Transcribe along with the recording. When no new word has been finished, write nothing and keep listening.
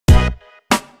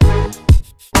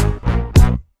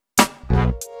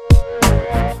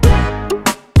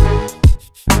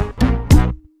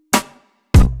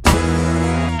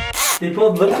They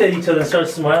both looked at each other and started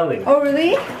smiling. Oh,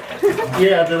 really?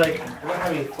 Yeah, they're like, we're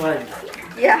having fun.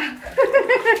 Yeah.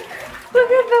 Look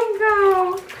at them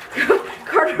go.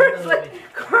 Carter's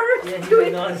like, Carter's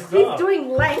doing, he's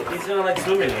doing lengths. He's doing like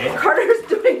swimming, eh? Carter's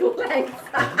doing lengths.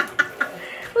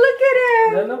 Look at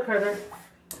him. No, Carter.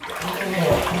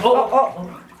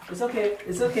 Oh. It's okay.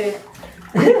 It's okay.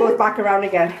 He goes back around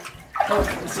again. Oh,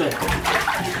 this way.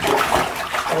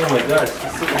 Oh my gosh,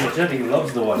 he's so energetic. He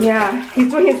loves the water. Yeah,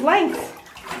 he's doing his lengths.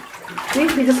 See,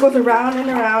 he just goes around and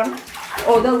around.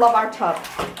 Oh, they'll love our tub.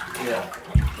 Yeah.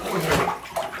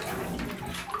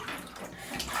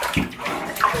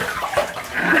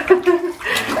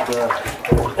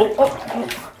 Oh.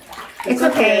 It's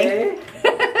okay.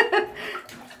 It's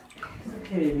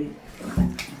okay, baby.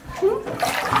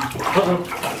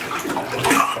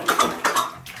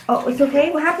 Oh, it's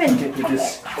okay? What happened?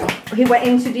 He went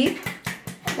in too deep?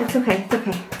 It's okay, it's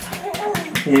okay.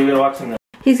 Yeah, we're watching them.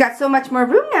 He's got so much more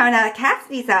room now that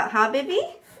Cassidy's out, huh, baby?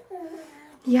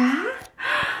 Yeah?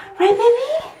 Right,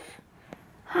 baby?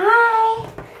 Hi.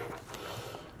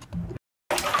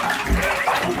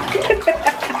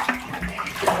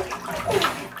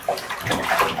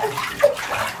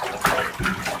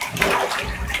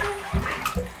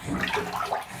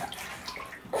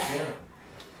 Yeah.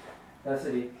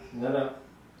 Cassidy, no.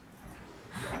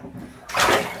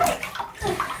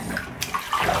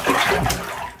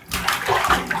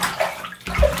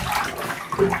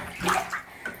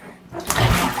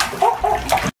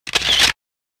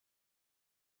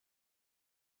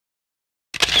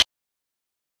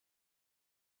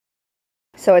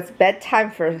 So it's bedtime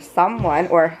for someone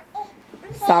or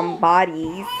some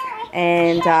bodies,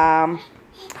 and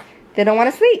they don't want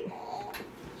to sleep.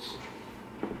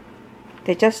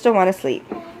 They just don't want to sleep.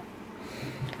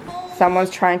 Someone's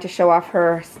trying to show off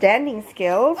her standing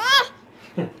skills.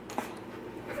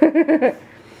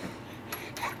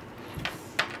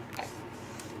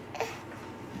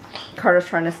 Carter's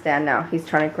trying to stand now. He's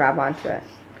trying to grab onto it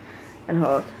and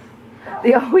hold.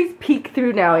 They always peek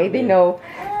through now, eh? They know.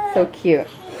 So cute.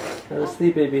 Go to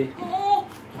sleep, baby. Go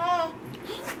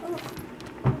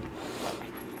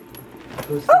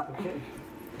to sleep, okay?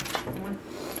 Come on.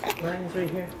 Ryan's right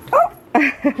here. Come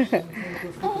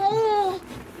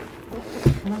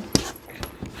on.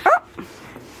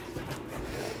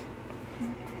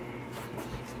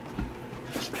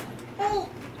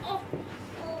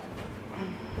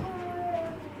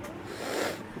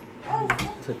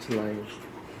 Such life.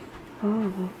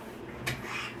 Oh.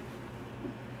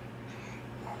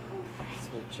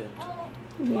 So gentle.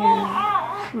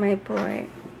 Yeah, my boy.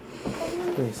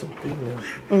 He's so big now.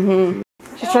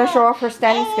 She's trying to show off her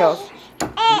standing skills.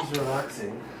 He's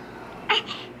relaxing.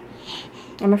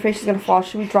 I'm afraid she's gonna fall.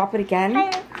 Should we drop it again?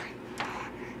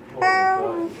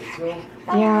 Oh my God.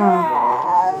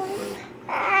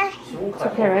 Yeah. It's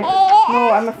okay, right?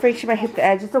 No, I'm afraid she might hit the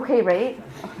edge. It's okay, right?